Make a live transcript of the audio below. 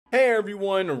Hey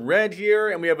everyone, Red here,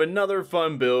 and we have another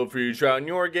fun build for you to try out in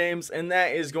your games, and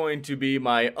that is going to be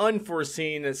my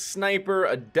Unforeseen Sniper,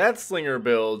 a Deathslinger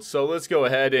build. So let's go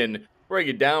ahead and break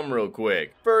it down real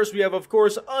quick. First, we have, of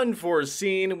course,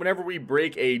 Unforeseen. Whenever we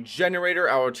break a generator,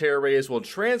 our terror radius will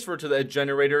transfer to that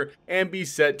generator and be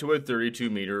set to a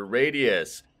 32-meter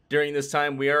radius. During this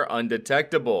time, we are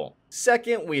undetectable.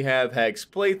 Second, we have Hex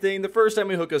Plaything. The first time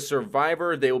we hook a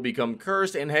survivor, they will become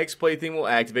cursed, and Hex Plaything will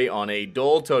activate on a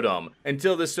dull totem.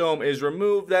 Until this totem is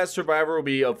removed, that survivor will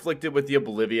be afflicted with the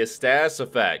Oblivious status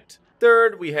effect.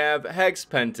 Third, we have Hex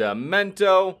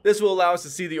Pentamento. This will allow us to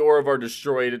see the aura of our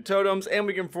destroyed totems, and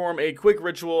we can perform a quick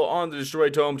ritual on the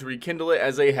destroyed totem to rekindle it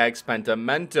as a Hex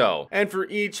Pentamento. And for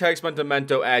each Hex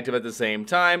Pentamento active at the same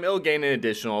time, it'll gain an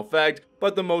additional effect,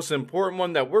 but the most important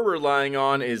one that we're relying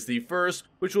on is the first,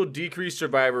 which will decrease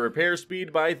survivor repair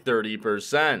speed by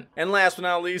 30%. And last but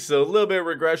not least, a little bit of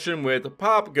regression with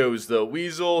Pop Goes the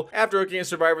Weasel. After hooking a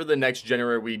survivor, the next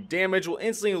generator we damage will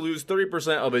instantly lose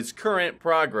 30% of its current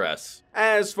progress.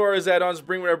 As far as add-ons,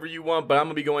 bring whatever you want, but I'm going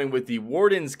to be going with the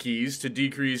Warden's Keys to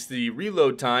decrease the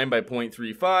reload time by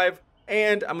 0.35.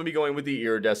 And I'm going to be going with the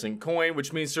Iridescent Coin,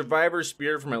 which means survivors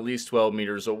speared from at least 12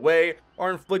 meters away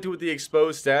are inflicted with the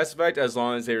exposed status effect as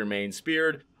long as they remain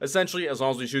speared. Essentially, as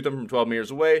long as we shoot them from 12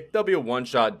 meters away, they'll be a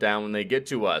one-shot down when they get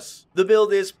to us. The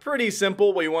build is pretty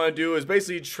simple. What you want to do is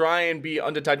basically try and be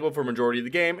undetectable for a majority of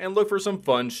the game and look for some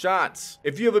fun shots.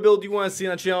 If you have a build you want to see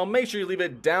on the channel, make sure you leave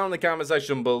it down in the comment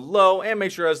section below and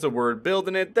make sure it has the word build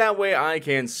in it. That way I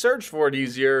can search for it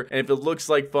easier, and if it looks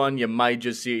like fun, you might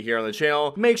just see it here on the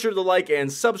channel. Make sure to like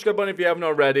and subscribe button if you haven't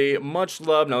already. Much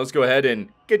love. Now let's go ahead and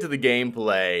get to the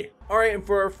gameplay. Alright, and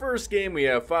for our first game, we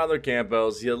have Father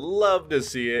Campbell's. You love to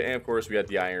see it. And of course, we got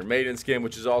the Iron Maiden skin,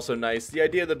 which is also nice. The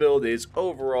idea of the build is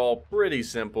overall pretty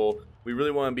simple. We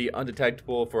really want to be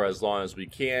undetectable for as long as we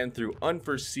can through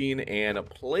Unforeseen and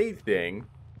Plaything.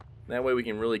 That way we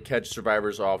can really catch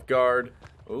survivors off guard.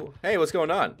 Oh, hey, what's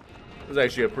going on? This is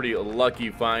actually a pretty lucky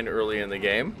find early in the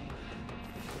game.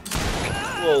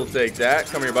 We'll take that.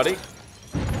 Come here, buddy.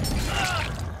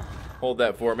 Hold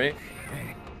that for me.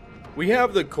 We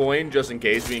have the coin just in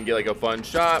case we can get like a fun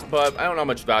shot, but I don't know how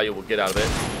much value we'll get out of it.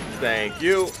 Thank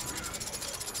you.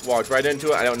 Walked right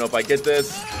into it. I don't know if I get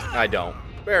this. I don't.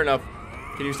 Fair enough.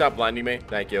 Can you stop blinding me?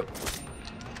 Thank you.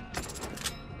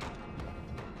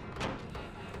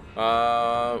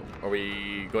 Are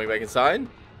we going back inside?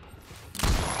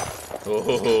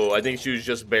 Oh, I think she was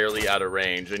just barely out of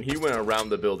range, and he went around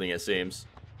the building, it seems.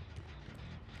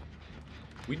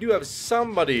 We do have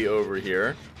somebody over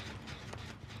here.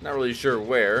 Not really sure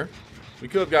where. We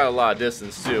could have got a lot of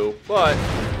distance too, but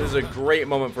this is a great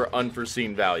moment for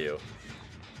unforeseen value.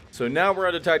 So now we're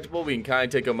undetectable. We can kind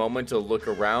of take a moment to look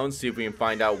around, see if we can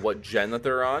find out what gen that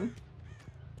they're on.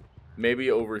 Maybe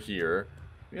over here.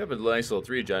 We have a nice little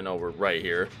 3 gen over right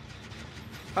here.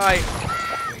 Hi.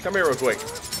 Come here real quick.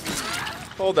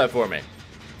 Hold that for me.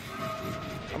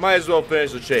 I might as well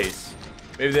finish the chase.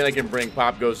 Maybe then I can bring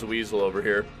Pop Goes the Weasel over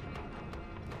here.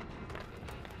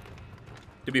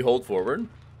 Did we hold forward?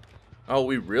 Oh,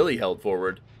 we really held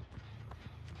forward.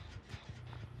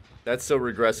 That's still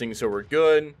regressing, so we're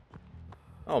good.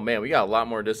 Oh man, we got a lot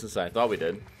more distance than I thought we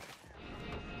did.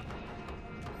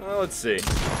 Well, let's see.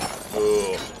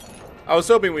 Ooh. I was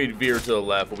hoping we'd veer to the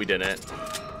left, but we didn't.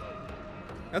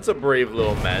 That's a brave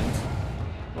little ment.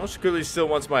 Well, she clearly still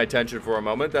wants my attention for a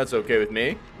moment. That's okay with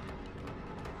me.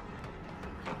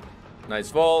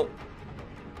 Nice fall.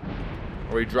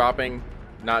 Are we dropping?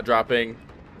 Not dropping.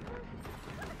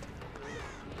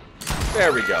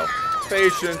 There we go.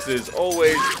 Patience is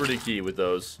always pretty key with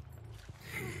those.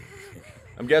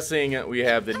 I'm guessing we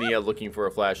have the Nia looking for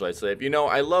a flashlight save. You know,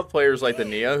 I love players like the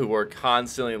Nia who are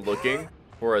constantly looking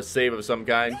for a save of some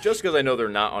kind, just because I know they're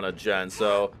not on a gen,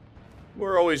 so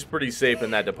we're always pretty safe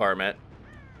in that department.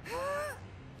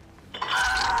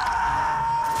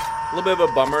 A little bit of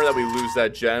a bummer that we lose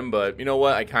that gen, but you know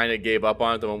what? I kind of gave up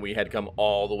on it the moment we had come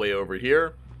all the way over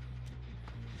here.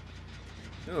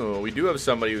 Oh, we do have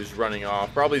somebody who's running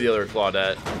off. Probably the other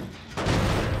Claudette.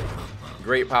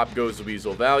 Great Pop Goes the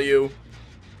Weasel value.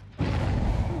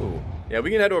 Ooh. Yeah,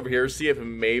 we can head over here, see if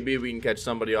maybe we can catch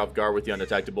somebody off guard with the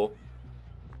undetectable.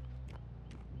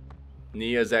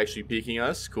 Nia's actually peeking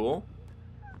us. Cool.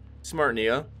 Smart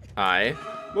Nia. Hi.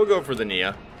 We'll go for the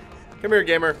Nia. Come here,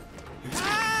 gamer.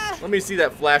 Let me see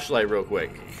that flashlight real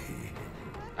quick.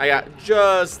 I got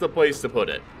just the place to put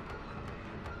it.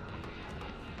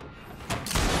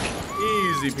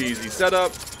 Easy peasy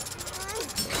setup.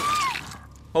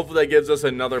 Hopefully that gives us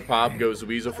another Pop Goes the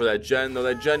Weasel for that gen, though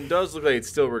that gen does look like it's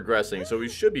still regressing, so we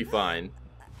should be fine.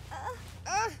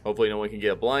 Hopefully no one can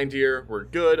get blind here. We're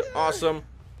good. Awesome.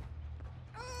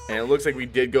 And it looks like we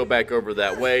did go back over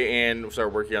that way and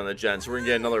start working on the gen. So we're going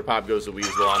to get another Pop Goes the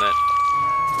Weasel on it.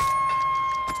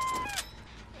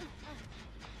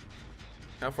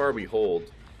 How far we hold?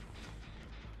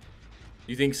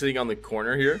 You think sitting on the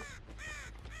corner here?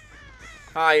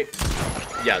 Hi.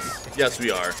 Yes. Yes,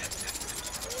 we are.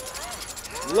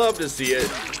 Love to see it.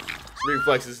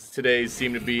 Reflexes today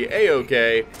seem to be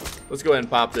a-okay. Let's go ahead and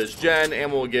pop this gen,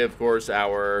 and we'll give, of course,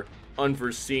 our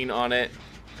Unforeseen on it.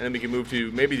 And then we can move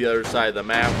to maybe the other side of the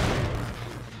map.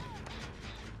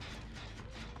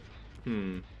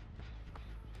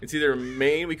 It's either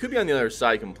main. We could be on the other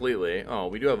side completely. Oh,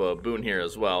 we do have a boon here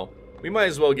as well. We might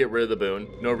as well get rid of the boon.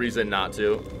 No reason not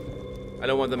to. I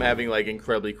don't want them having, like,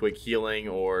 incredibly quick healing,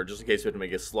 or just in case we have to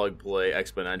make a slug play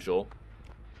exponential.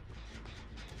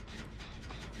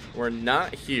 We're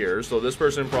not here, so this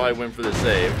person probably went for the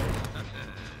save.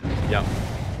 Yep.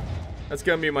 That's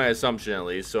gonna be my assumption, at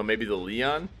least. So maybe the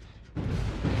Leon?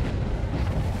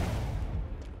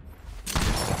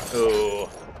 Oh.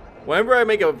 Whenever I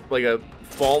make a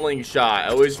falling shot, I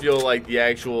always feel like the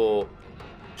actual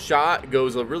shot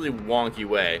goes a really wonky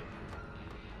way.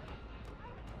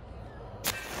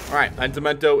 Alright,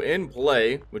 Pentimento in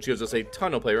play, which gives us a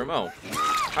ton of playroom. Oh.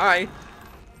 Hi.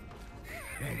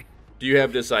 Do you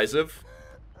have decisive?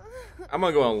 I'm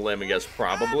gonna go on a limb, I guess,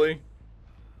 probably.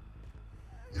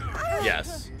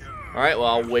 Yes. Alright, well,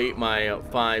 I'll wait my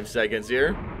 5 seconds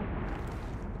here.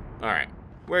 Alright.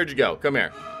 Where'd you go? Come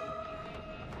here.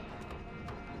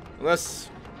 Unless,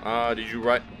 did you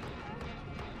run?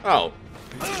 Oh.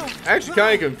 Actually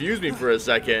kind of confused me for a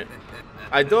second.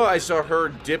 I thought I saw her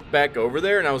dip back over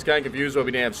there, and I was kind of confused why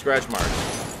we didn't have scratch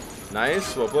marks.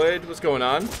 Nice, well played. What's going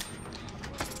on?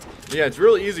 Yeah, it's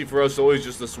really easy for us always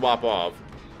just to swap off.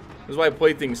 This is why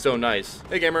Plaything's so nice.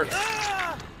 Hey, gamer.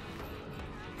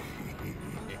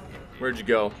 Where'd you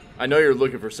go? I know you're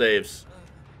looking for saves.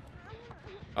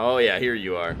 Oh, yeah, here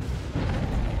you are.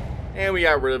 And we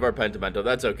got rid of our Pentimento.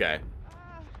 That's okay.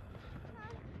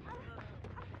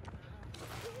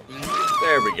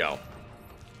 There we go.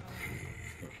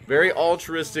 Very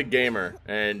altruistic gamer.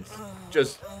 And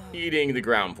just eating the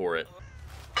ground for it.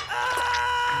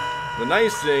 The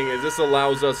nice thing is this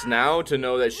allows us now to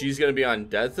know that she's going to be on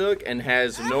Death Hook and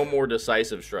has no more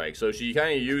Decisive Strike. So she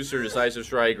kind of used her Decisive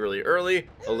Strike really early,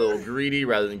 a little greedy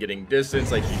rather than getting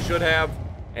distance like she should have.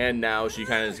 And now she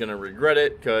kind of is going to regret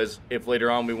it, because if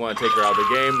later on we want to take her out of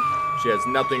the game, she has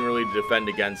nothing really to defend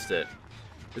against it.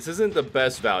 This isn't the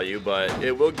best value, but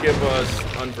it will give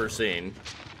us Unforeseen.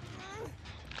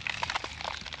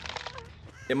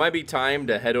 It might be time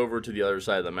to head over to the other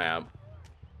side of the map.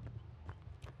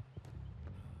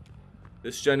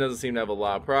 This gen doesn't seem to have a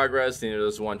lot of progress, neither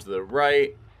does one to the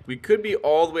right. We could be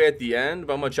all the way at the end,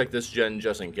 but I'm going to check this gen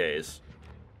just in case.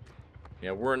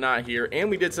 Yeah, we're not here,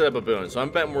 and we did set up a boon, so I'm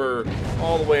betting we're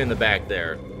all the way in the back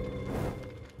there.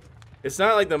 It's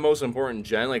not like the most important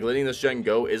gen, like letting this gen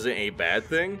go isn't a bad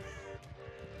thing.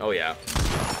 Oh yeah.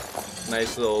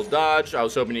 Nice little dodge. I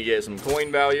was hoping to get some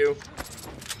coin value.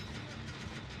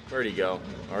 Where'd he go?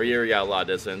 Oh, here we got a lot of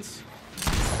distance.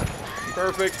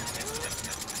 Perfect.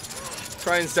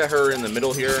 Try and set her in the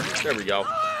middle here. There we go.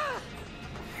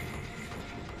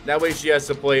 That way she has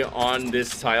to play on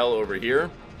this tile over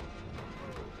here.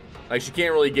 Like, she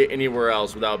can't really get anywhere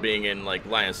else without being in, like,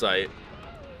 line of sight.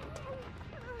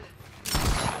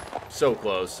 So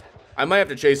close. I might have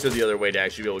to chase her the other way to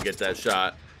actually be able to get that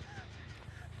shot.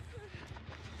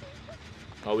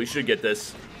 Oh, we should get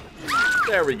this.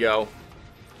 There we go.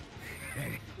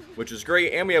 Which is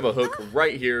great, and we have a hook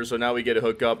right here, so now we get to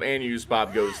hook up and use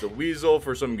Pop Goes the Weasel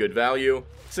for some good value,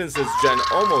 since this gen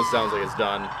almost sounds like it's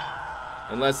done.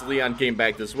 Unless Leon came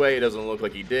back this way, it doesn't look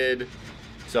like he did.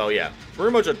 So yeah,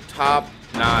 pretty much a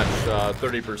top-notch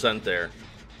 30% there.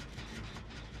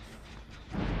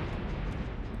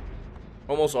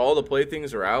 Almost all the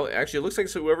Playthings are out. Actually, it looks like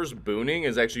whoever's booning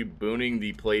is actually booning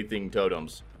the Plaything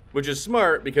totems, which is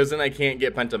smart, because then I can't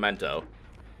get Pentimento.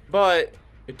 But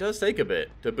it does take a bit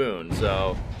to boon,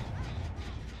 so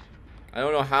I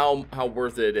don't know how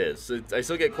worth it is. I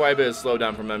still get quite a bit of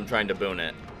slowdown from them trying to boon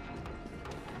it.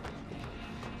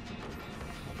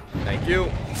 Thank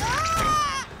you.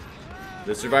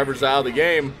 The survivor's out of the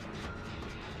game.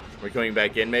 We're coming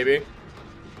back in, maybe?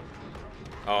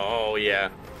 Oh, yeah.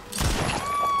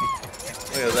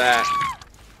 Look at that.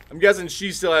 I'm guessing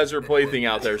she still has her Plaything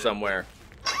out there somewhere.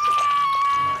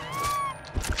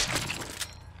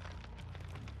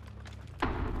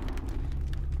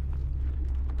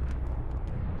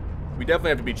 We definitely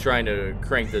have to be trying to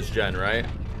crank this gen, right?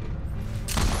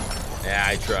 Yeah,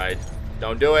 I tried.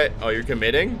 Don't do it. Oh, you're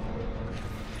committing?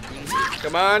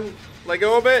 Come on, let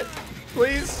go of it,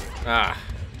 please. Ah,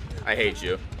 I hate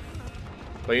you.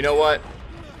 But you know what?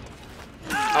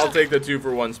 I'll take the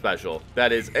 2-for-1 special.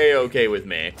 That is a-okay with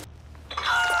me.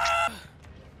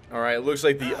 Alright, looks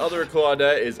like the other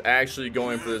Claudette is actually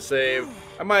going for the save.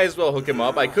 I might as well hook him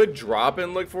up. I could drop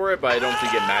and look for it, but I don't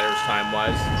think it matters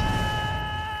time-wise.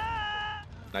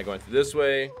 Not going through this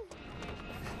way.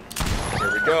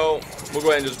 Here we go. We'll go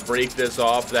ahead and just break this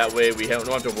off. That way we don't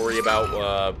have to worry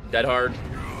about dead hard.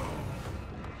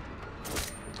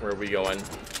 Where are we going?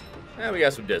 We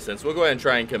got some distance. We'll go ahead and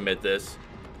try and commit this.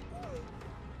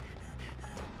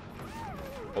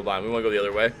 Hold on, we want to go the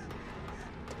other way.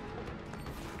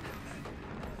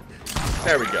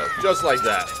 There we go, just like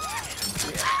that.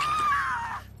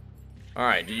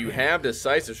 Alright, do you have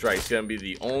Decisive Strike? It's going to be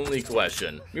the only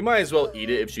question. We might as well eat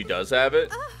it if she does have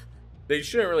it. They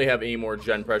shouldn't really have any more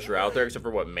gen pressure out there except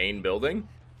for what, main building?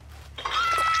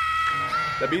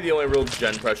 That'd be the only real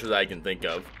gen pressure that I can think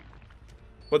of.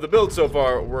 But the build so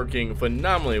far working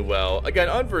phenomenally well. Again,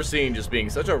 Unforeseen just being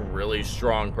such a really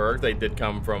strong perk. They did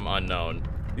come from Unknown.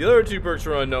 The other 2 perks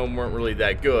from Unknown weren't really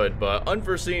that good, but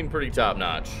Unforeseen pretty top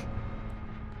notch.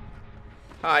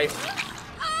 Hi.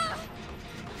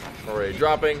 Already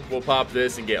dropping. We'll pop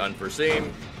this and get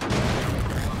Unforeseen.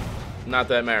 Not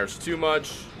that matters too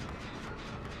much.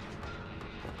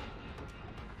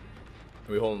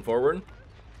 Are we holding forward?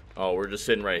 Oh, we're just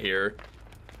sitting right here.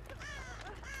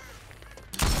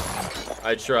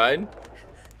 I tried.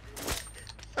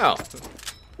 Oh.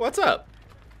 What's up?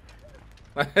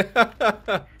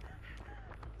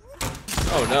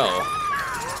 Oh no.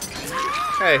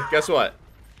 Hey, guess what?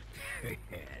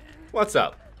 What's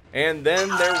up? And then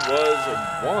there was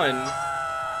one.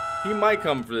 He might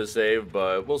come for the save,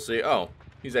 but we'll see. Oh,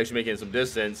 he's actually making some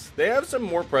distance. They have some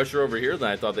more pressure over here than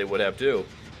I thought they would have too.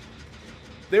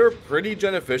 They were pretty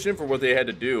gen efficient for what they had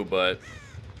to do, but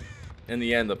in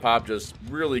the end, the pop just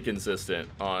really consistent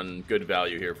on good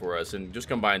value here for us and just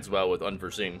combines well with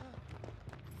Unforeseen.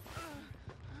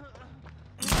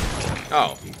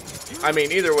 Oh, I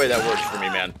mean, either way that works for me,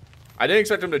 man. I didn't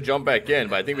expect him to jump back in,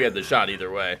 but I think we had the shot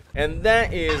either way. And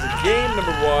that is game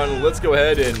number 1. Let's go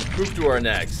ahead and move to our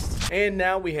next. And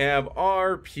now we have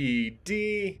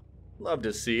RPD. Love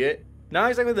to see it. Not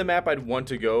exactly the map I'd want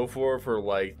to go for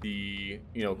like the,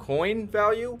 coin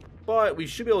value, but we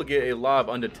should be able to get a lot of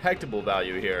undetectable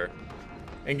value here.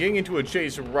 And getting into a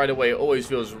chase right away always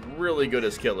feels really good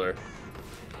as killer.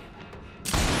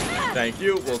 Thank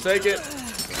you, we'll take it.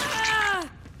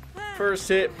 First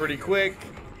hit, pretty quick.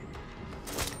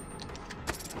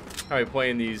 How are we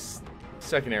playing these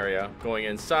second area? Going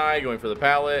inside, going for the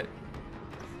pallet.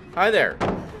 Hi there.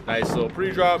 Nice little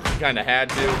pre-drop, kind of had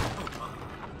to.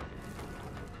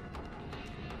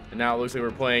 And now it looks like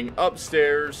we're playing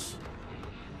upstairs.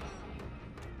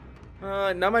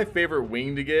 Not my favorite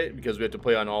wing to get because we have to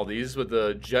play on all these, but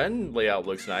the gen layout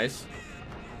looks nice.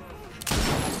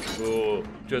 Ooh,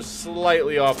 just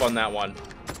slightly off on that one.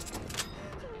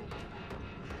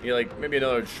 Yeah, like maybe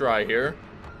another try here.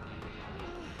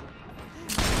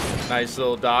 Nice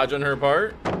little dodge on her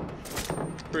part.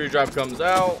 Pre-drop comes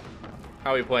out.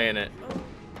 How are we playing it?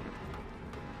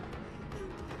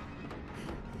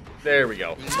 There we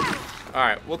go.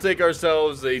 Alright, we'll take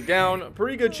ourselves a down.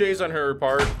 Pretty good chase on her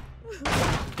part.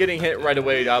 Getting hit right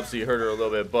away obviously hurt her a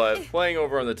little bit, but playing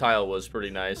over on the tile was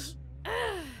pretty nice.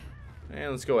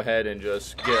 And let's go ahead and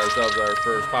just get ourselves our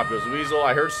first Pop Goes Weasel.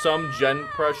 I heard some gen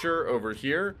pressure over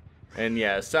here. And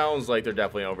yeah, it sounds like they're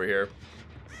definitely over here.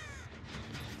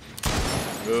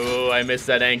 Ooh, I missed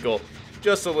that ankle.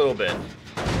 Just a little bit.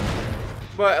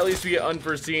 But at least we get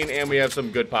Unforeseen and we have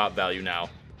some good pop value now.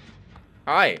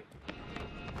 Hi.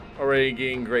 Already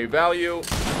getting great value.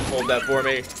 Hold that for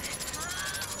me.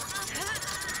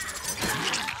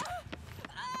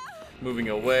 Moving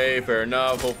away, fair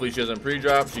enough. Hopefully she doesn't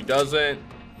pre-drop. She doesn't.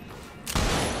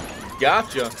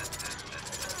 Gotcha.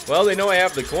 Well, they know I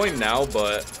have the coin now,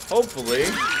 but hopefully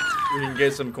we can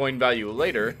get some coin value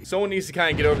later. Someone needs to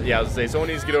kind of get over. Yeah, I was gonna say someone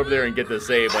needs to get over there and get the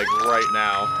save like right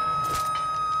now.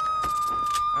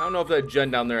 I don't know if that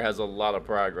gen down there has a lot of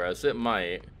progress. It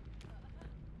might.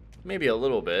 Maybe a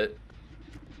little bit.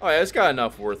 Oh yeah, it's got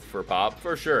enough worth for pop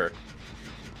for sure.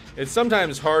 It's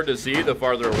sometimes hard to see the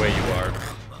farther away you are,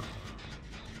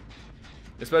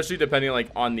 especially depending like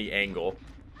on the angle.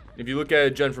 If you look at a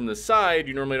gen from the side,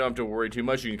 you normally don't have to worry too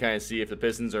much. You can kind of see if the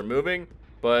pistons are moving.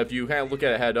 But if you kind of look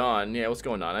at it head on, yeah, what's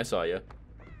going on? I saw you.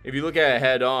 If you look at it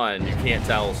head on, you can't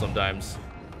tell sometimes.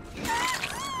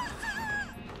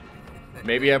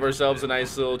 Maybe have ourselves a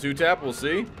nice little 2-tap. We'll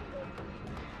see.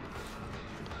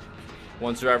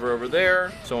 One survivor over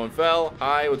there. Someone fell.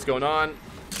 Hi, what's going on?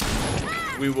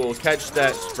 we will catch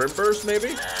that sprint burst,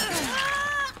 maybe?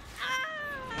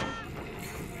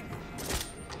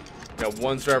 Got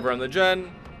one survivor on the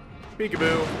gen.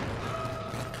 Peekaboo.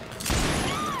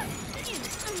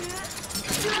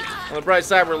 On the bright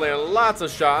side, we're landing lots of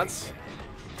shots.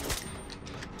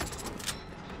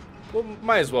 Well,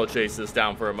 might as well chase this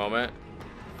down for a moment.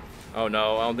 Oh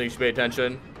no, I don't think she paid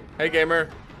attention. Hey, gamer.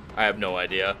 I have no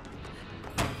idea.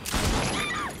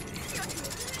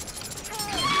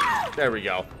 There we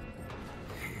go.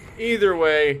 Either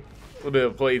way, a little bit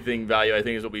of plaything value, I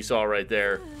think, is what we saw right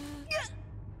there.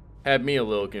 Had me a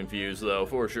little confused, though,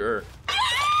 for sure.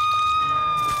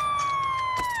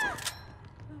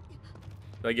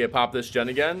 Did I get pop this gen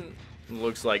again?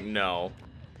 Looks like no.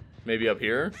 Maybe up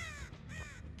here?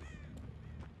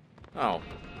 Oh.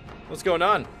 What's going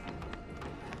on?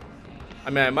 I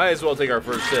mean, I might as well take our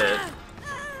first hit.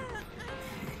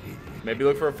 Maybe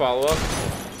look for a follow-up.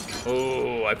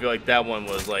 Oh, I feel like that one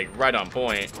was, like, right on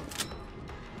point.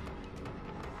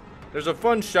 There's a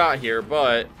fun shot here,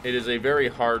 but it is a very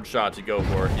hard shot to go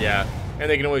for. Yeah, and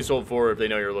they can always hold forward if they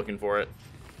know you're looking for it.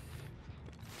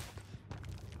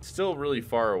 Still really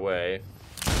far away.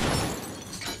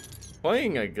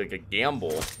 Playing like a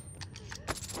gamble.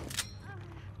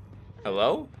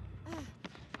 Hello?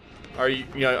 Are you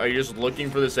just looking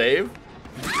for the save?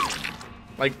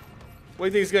 Like, what do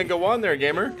you think is gonna go on there,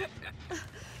 gamer?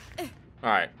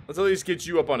 Alright, let's at least get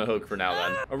you up on a hook for now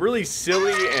then. A really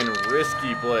silly and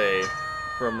risky play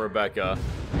from Rebecca.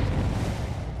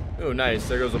 Oh, nice.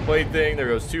 There goes a plaything. There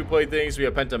goes two playthings. We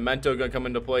have Pentimento gonna come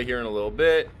into play here in a little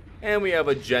bit. And we have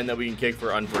a gen that we can kick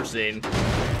for Unforeseen.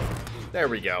 There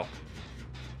we go.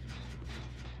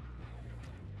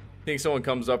 Think someone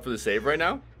comes up for the save right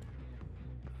now?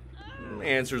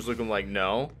 Answer's looking like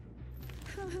no.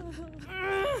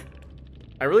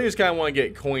 I really just kind of want to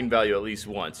get coin value at least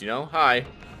once, you know? Hi.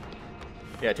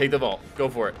 Yeah, take the vault. Go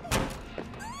for it.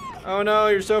 Oh no,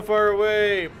 you're so far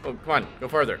away. Oh, come on. Go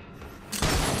farther.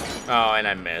 Oh, and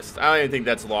I missed. I don't even think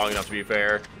that's long enough to be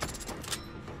fair.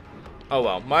 Oh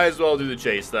well. Might as well do the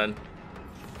chase then.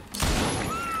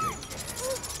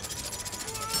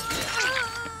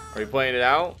 Are we playing it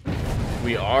out?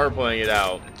 We are playing it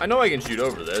out. I know I can shoot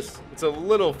over this. It's a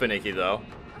little finicky though.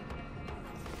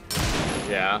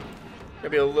 Yeah. Gotta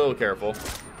be a little careful.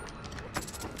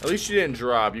 At least she didn't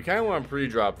drop. You kind of want to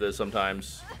pre-drop this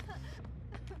sometimes.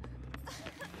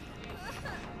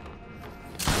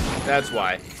 That's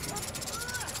why.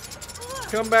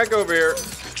 Come back over here.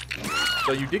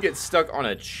 So you did get stuck on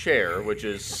a chair, which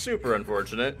is super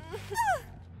unfortunate.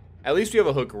 At least we have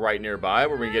a hook right nearby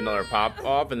where we can get another pop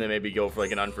off and then maybe go for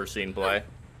like an unforeseen play.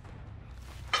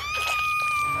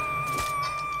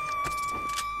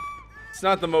 It's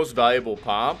not the most valuable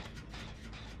pop.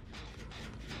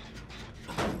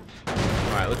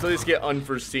 Alright, let's at least get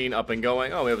Unforeseen up and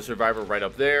going. Oh, we have a survivor right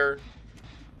up there.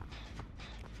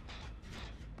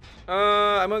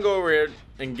 I'm gonna go over here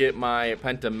and get my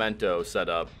Pentimento set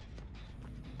up.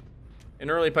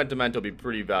 An early Pentimento will be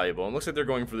pretty valuable. And looks like they're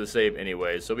going for the save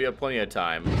anyway, so we have plenty of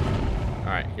time.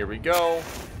 Alright, here we go.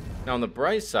 Now on the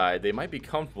bright side, they might be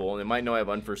comfortable and they might know I have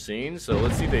Unforeseen, so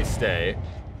let's see if they stay.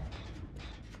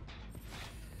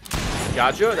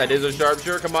 Gotcha, that is a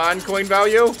sharpshooter. Come on, coin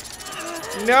value.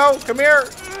 No, come here.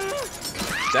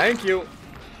 Thank you.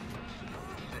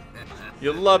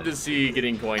 You'll love to see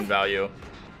getting coin value.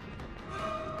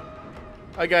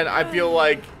 Again, I feel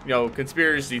like, you know,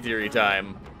 conspiracy theory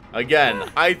time. Again,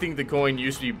 I think the coin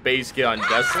used to be base kit on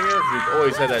Deathslinger. We've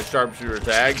always had that sharpshooter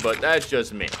tag, but that's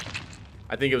just me.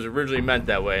 I think it was originally meant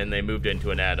that way, and they moved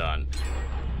into an add-on.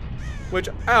 Which,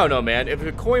 I don't know, man. If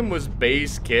the coin was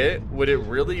base kit, would it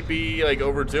really be, like,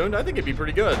 overtuned? I think it'd be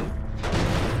pretty good.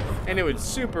 And it would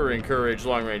super encourage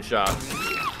long-range shots.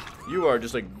 You are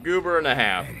just a goober and a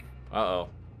half. Uh-oh.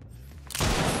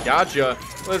 Gotcha.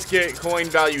 Let's get coin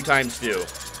value times 2.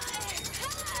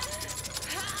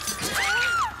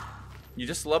 You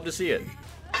just love to see it.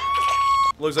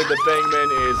 Looks like the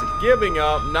Fangman is giving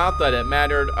up. Not that it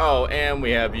mattered. Oh, and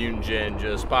we have Yunjin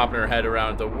just popping her head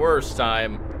around at the worst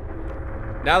time.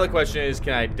 Now the question is,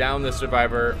 can I down the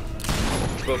survivor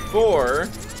before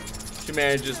she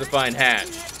manages to find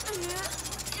Hatch?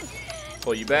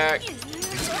 Pull you back.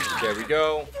 There we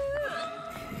go.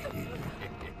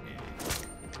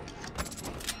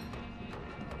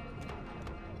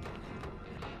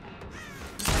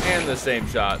 And the same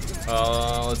shot.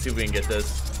 Let's see if we can get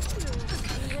this.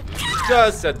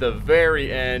 Just at the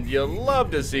very end. You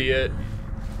love to see it.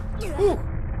 Whew.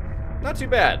 Not too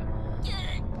bad.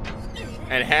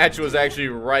 And Hatch was actually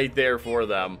right there for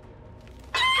them.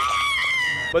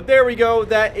 But there we go,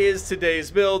 that is today's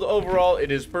build. Overall,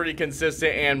 it is pretty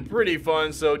consistent and pretty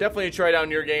fun, so definitely try it out in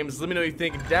your games. Let me know what you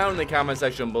think down in the comment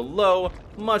section below.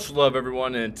 Much love,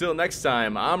 everyone, and until next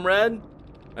time, I'm Red,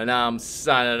 and I'm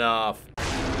signing off.